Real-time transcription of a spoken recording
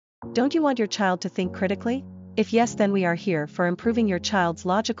Don't you want your child to think critically? If yes, then we are here for improving your child's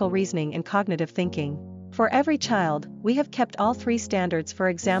logical reasoning and cognitive thinking. For every child, we have kept all three standards. For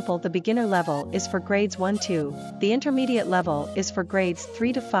example, the beginner level is for grades 1-2, the intermediate level is for grades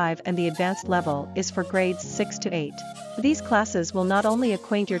 3-5, and the advanced level is for grades 6-8. These classes will not only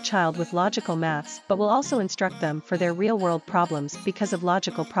acquaint your child with logical maths but will also instruct them for their real-world problems because of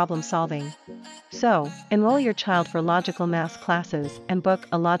logical problem solving. So, enroll your child for logical maths classes and book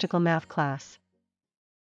a logical math class.